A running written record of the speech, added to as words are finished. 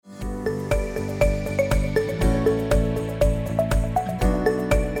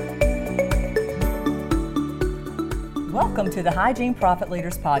Welcome to the Hygiene Profit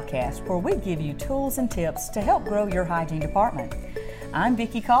Leaders Podcast, where we give you tools and tips to help grow your hygiene department. I'm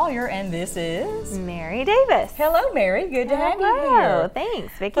Vicki Collier, and this is Mary Davis. Hello, Mary. Good to have you here.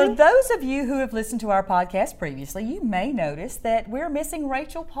 Thanks, Vicki. For those of you who have listened to our podcast previously, you may notice that we're missing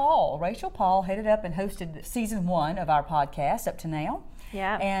Rachel Paul. Rachel Paul headed up and hosted season 1 of our podcast up to now.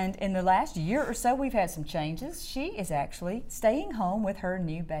 Yeah. And in the last year or so, we've had some changes. She is actually staying home with her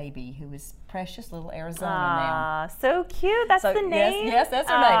new baby, who is precious little Arizona now. So cute. That's the name? Yes, that's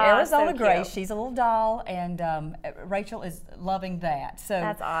her name, Arizona so Grace. cute. She's a little doll, and Rachel is loving that. So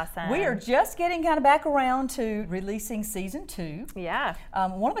That's awesome. We are just getting kind of back around to releasing season 2. Yeah.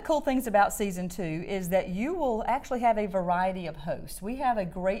 One of the cool things about season 2 is that you will actually have a variety of hosts. We have a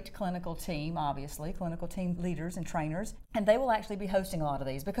great clinical team, obviously, clinical team leaders and trainers, and they will actually be hosting a lot of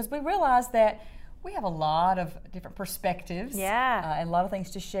these because we realize that we have a lot of different perspectives and a lot of things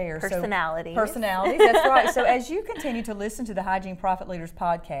to share. Personalities. Personalities, that's right. So as you continue to listen to the Hygiene Profit Leaders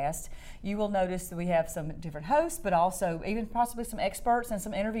podcast, you will notice that we have some different hosts, but also even possibly some experts and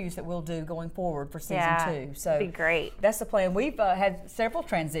some interviews that we'll do going forward for season 2. So be great. That's the plan. We've had several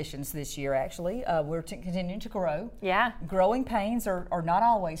transitions this year, actually. We're continuing to grow. Yeah. Growing pains are not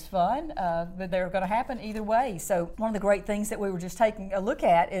always fun, but they're going to happen either way. So one of the great things that we were just taking a look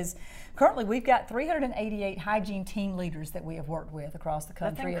at is currently we've got 388 hygiene team leaders that we have worked with across the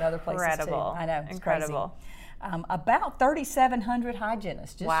country and other places too. I know, it's incredible. Crazy. About 3,700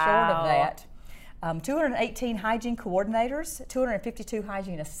 hygienists, just short of that. 218 hygiene coordinators, 252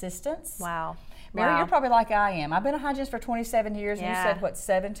 hygiene assistants. Wow. Mary, you're probably like I am. I've been a hygienist for 27 years, and you said,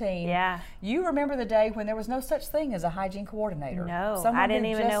 17? Yeah. You remember the day when there was no such thing as a hygiene coordinator. No, I didn't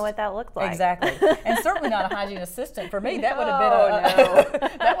even know what that looked like. Exactly. And certainly not a hygiene assistant. For me, that would have been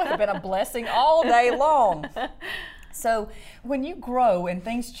that would have been a blessing all day long. So when you grow and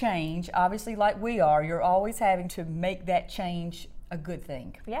things change, obviously like we are, you're always having to make that change a good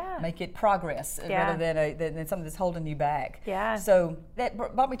thing. Yeah. Make it progress rather than something that's holding you back. Yeah. So that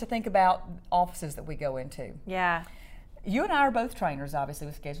brought me to think about offices that we go into. Yeah. You and I are both trainers, obviously,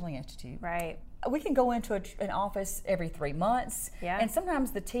 with Scheduling Institute. Right. We can go into an office every 3 months. Yeah. And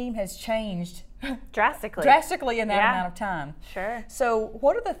sometimes the team has changed drastically in that amount of time. Sure. So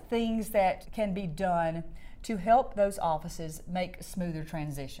what are the things that can be done to help those offices make smoother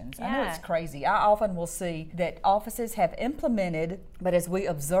transitions? I know it's crazy. I often will see that offices have implemented, but as we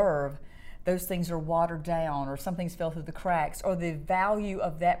observe, those things are watered down or some things fell through the cracks or the value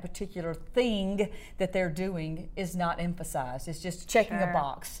of that particular thing that they're doing is not emphasized. It's just checking a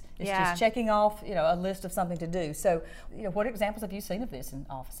box. It's just checking off, a list of something to do. So, what examples have you seen of this in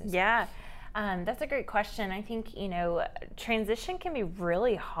offices? Yeah. That's a great question. I think, transition can be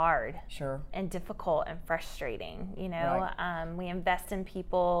really hard. Sure. And difficult and frustrating. Right. We invest in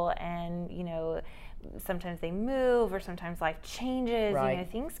people and, sometimes they move or sometimes life changes. Right.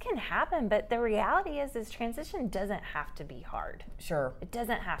 Things can happen, but the reality is transition doesn't have to be hard. Sure. It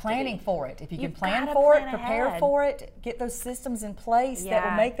doesn't have Planning to be. for it. If you can You've plan gotta for it, plan prepare ahead. for it, get those systems in place that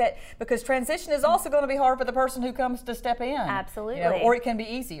will Yeah. make that, because transition is also going to be hard for the person who comes to step in. Absolutely. Or it can be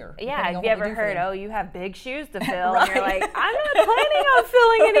easier. Yeah, depending on have you what we ever do for heard, them. you have big shoes to fill, Right. and you're like, I'm not planning on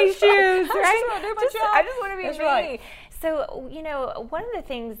filling any shoes, I right? just want to do my job. I just want to be That's me. right. So, one of the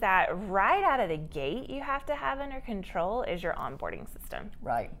things that right out of the gate you have to have under control is your onboarding system.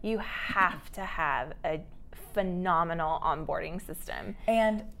 Right. You have to have a phenomenal onboarding system.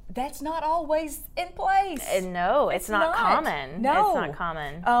 And that's not always in place. No, it's not common. No. It's not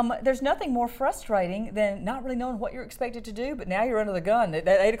common. There's nothing more frustrating than not really knowing what you're expected to do, but now you're under the gun. That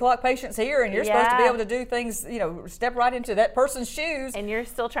 8 o'clock patient's here, and you're supposed to be able to do things, step right into that person's shoes. And you're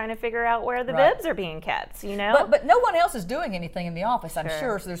still trying to figure out where the Right. bibs are being kept, But no one else is doing anything in the office, I'm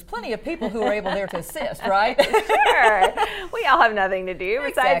sure. So there's plenty of people who are able there to assist, right? Sure. We all have nothing to do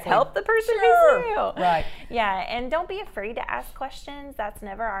besides Exactly. help the person Sure. who's new. Right. Yeah, and don't be afraid to ask questions. That's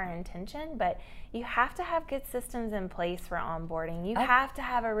never our intention, but you have to have good systems in place for onboarding. You have to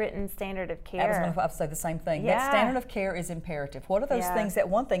have a written standard of care. I was going to say the same thing. Yeah. That standard of care is imperative. What are those things that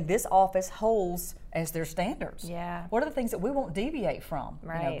one thing this office holds as their standards? Yeah. What are the things that we won't deviate from?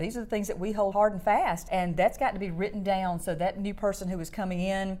 Right. These are the things that we hold hard and fast, and that's got to be written down so that new person who is coming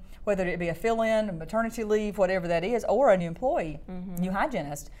in, whether it be a fill-in, a maternity leave, whatever that is, or a new employee, new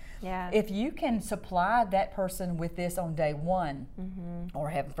hygienist, if you can supply that person with this on day one, or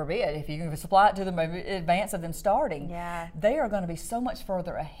heaven forbid, if you can supply it to them in advance of them starting, they are going to be so much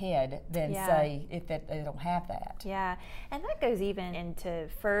further ahead than, say, if they don't have that. Yeah, and that goes even into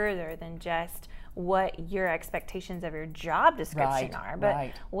further than just what your expectations of your job description are,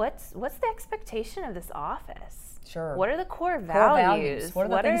 but what's the expectation of this office? Sure. What are the core values? What are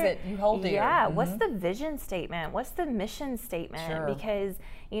the things that you hold dear? Yeah. What's the vision statement? What's the mission statement? Sure. Because,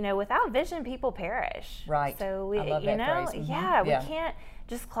 without vision, people perish. Right. So we, I love that phrase. we can't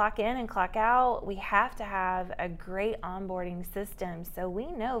just clock in and clock out. We have to have a great onboarding system so we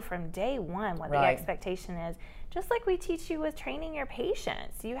know from day one what the expectation is. Just like we teach you with training your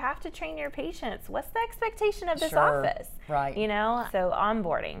patients. You have to train your patients. What's the expectation of this office? Right. So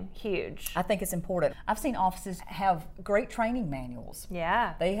onboarding, huge. I think it's important. I've seen offices have great training manuals.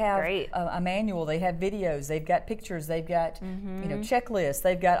 Yeah. They have a manual, they have videos, they've got pictures, they've got checklists,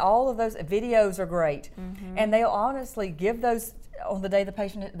 they've got all of those. Videos are great. And they'll honestly give those on the day the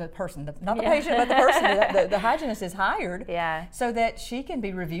patient, the person, not the patient, but the person, the hygienist is hired, so that she can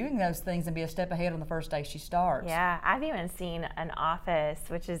be reviewing those things and be a step ahead on the first day she starts. Yeah, I've even seen an office,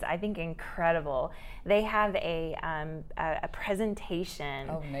 which is, I think, incredible. They have a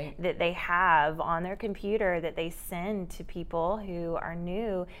presentation that they have on their computer that they send to people who are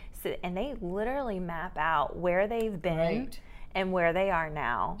new, and they literally map out where they've been and where they are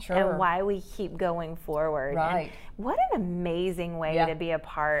now, and why we keep going forward. And what an amazing way to be a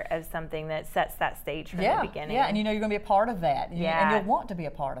part of something that sets that stage from the beginning. Yeah, and you're going to be a part of that. And you'll want to be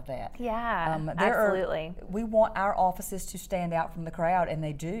a part of that. Yeah, absolutely. We want our offices to stand out from the crowd, and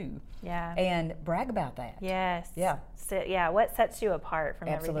they do. Yeah. And brag about that. Yes. Yeah. So, what sets you apart from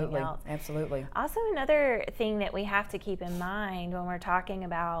everything else? Absolutely. Also, another thing that we have to keep in mind when we're talking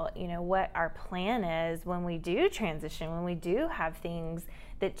about, what our plan is when we do transition, when we do have things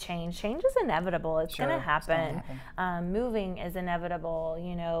that change is inevitable. It's going to happen. Moving is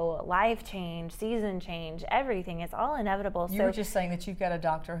inevitable. Life change, season change, everything. It's all inevitable. You were just saying that you've got a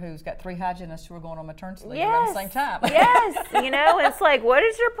doctor who's got 3 hygienists who are going on maternity leave at the same time. Yes. It's like, what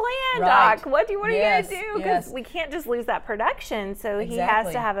is your plan, Doc? What are you going to do? Because we can't just lose that production. So he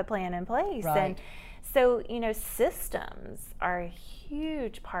has to have a plan in place. And so, systems are a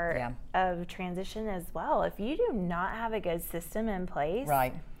huge part of transition as well. If you do not have a good system in place,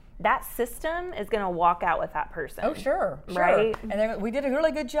 that system is going to walk out with that person. Oh, sure. Right? And then we did a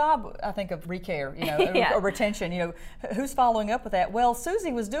really good job, I think, of recare, or retention. Who's following up with that? Well,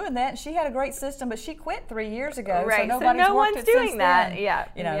 Susie was doing that, and she had a great system, but she quit 3 years ago, so nobody's no one's doing that.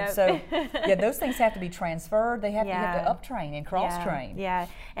 Then. So those things have to be transferred. You have to up-train and cross-train. Yeah,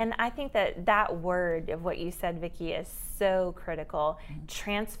 and I think that word of what you said, Vicki, is so critical.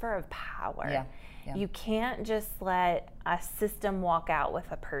 Transfer of power. Yeah. You can't just let a system walk out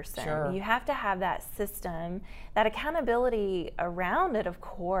with a person. You have to have that system, that accountability around it, of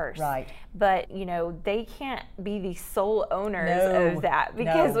course. But, they can't be the sole owners of that,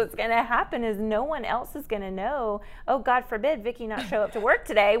 because what's going to happen is no one else is going to know, oh, God forbid Vicki not show up to work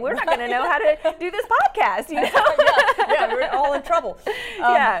today. We're not going to know how to do this podcast, we're all in trouble.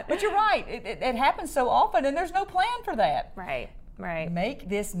 But you're right. It happens so often, and there's no plan for that. Right. Make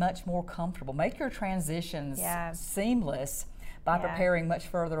this much more comfortable. Make your transitions seamless by preparing much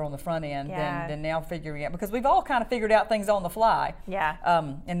further on the front end than now figuring out, because we've all kind of figured out things on the fly.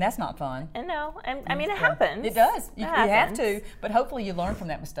 And that's not fun. I mean, it happens. It does. You have to, but hopefully you learn from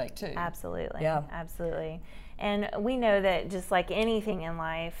that mistake too. Absolutely. Absolutely. And we know that just like anything in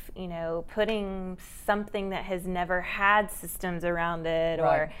life, putting something that has never had systems around it,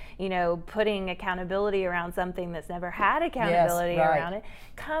 or, putting accountability around something that's never had accountability around it,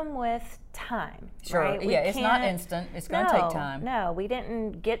 come with time. It's not instant. It's going to take time. No, we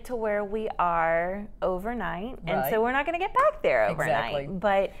didn't get to where we are overnight, and so we're not going to get back there overnight.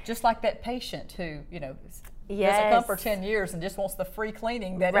 But just like that patient who, doesn't come for 10 years and just wants the free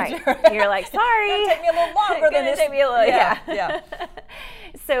cleaning. You're like, sorry. It's going to take me a little longer than this. Take me a little,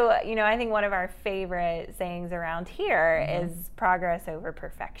 So, I think one of our favorite sayings around here is progress over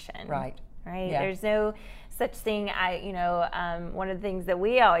perfection. Right. There's no such thing. One of the things that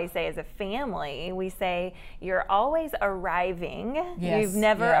we always say as a family, we say, you're always arriving. You've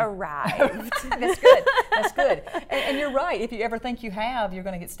never arrived. That's good. And you're right. If you ever think you have, you're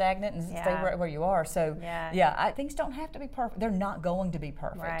going to get stagnant and stay right where you are. So, things don't have to be perfect. They're not going to be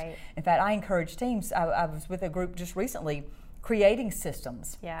perfect. In fact, I encourage teams. I was with a group just recently creating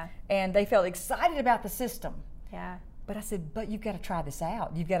systems. And they felt excited about the system. But I said, but you've got to try this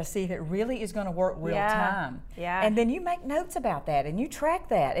out. You've got to see if it really is going to work real time. And then you make notes about that, and you track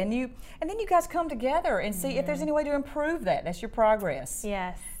that, and then you guys come together and see if there's any way to improve that. That's your progress.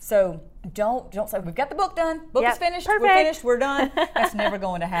 So don't say, we've got the book done. Book is finished. Perfect. We're finished. We're done. That's never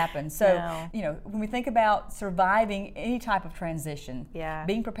going to happen. So when we think about surviving any type of transition,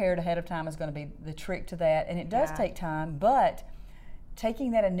 being prepared ahead of time is going to be the trick to that. And it does take time, but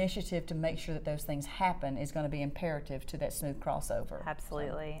taking that initiative to make sure that those things happen is going to be imperative to that smooth crossover.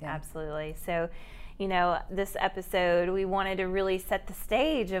 Absolutely, absolutely. So, you know, this episode, we wanted to really set the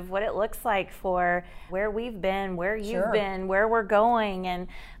stage of what it looks like for where we've been, where you've been, where we're going. And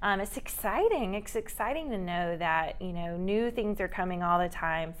it's exciting. It's exciting to know that, you know, new things are coming all the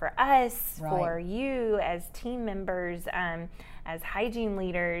time for us, for you as team members, as hygiene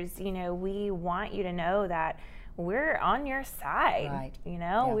leaders. You know, we want you to know that we're on your side. You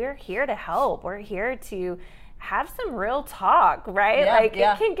know, we're here to help. We're here to have some real talk, right? It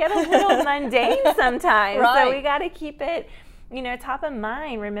can get a little mundane sometimes. So we got to keep it, you know, top of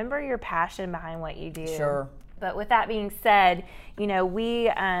mind. Remember your passion behind what you do. Sure. But with that being said, you know,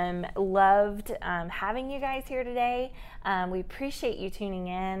 we loved having you guys here today. We appreciate you tuning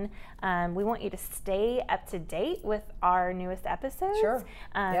in. We want you to stay up to date with our newest episodes. Sure.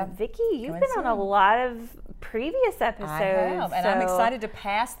 Vicki, you've been on a lot of previous episodes. I have, and I'm excited to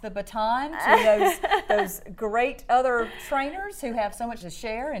pass the baton to those great other trainers who have so much to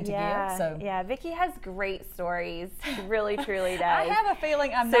share and to give. So yeah, Vicki has great stories. She really, truly does. I have a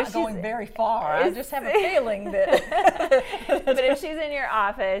feeling I'm not going very far. I just have a feeling that. But if she's in your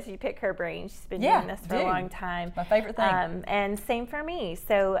office, you pick her brain. She's been doing this for a long time. My favorite thing. And same for me.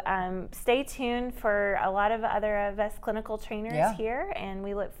 So stay tuned for a lot of other of us clinical trainers here, and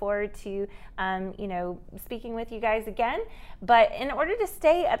we look forward to you know, speaking with you guys again. But in order to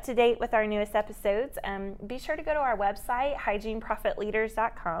stay up to date with our newest episodes, be sure to go to our website,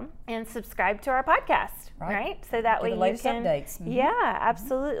 hygieneprofitleaders.com, and subscribe to our podcast. Right? So that way you can updates. Yeah,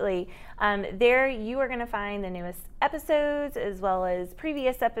 absolutely. There you are going to find the newest episodes as well as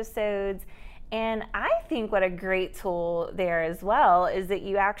previous episodes. And I think what a great tool there as well is that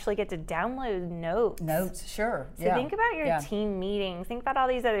you actually get to download notes. Sure. So think about your team meetings. Think about all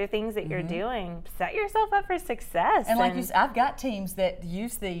these other things that you're doing. Set yourself up for success. And like you said, I've got teams that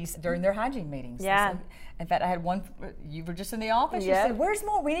use these during their hygiene meetings. Yeah. In fact, I had one, you were just in the office, you said, where's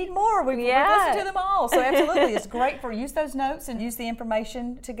more? We need more. We've listened to them all. So absolutely, it's great for use those notes and use the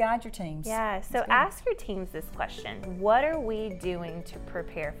information to guide your teams. Yeah, so ask your teams this question. What are we doing to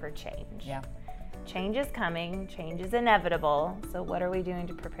prepare for change? Yeah. Change is coming, change is inevitable. So what are we doing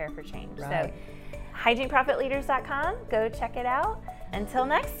to prepare for change? So hygieneprofitleaders.com, go check it out. Until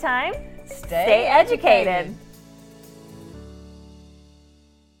next time, stay educated.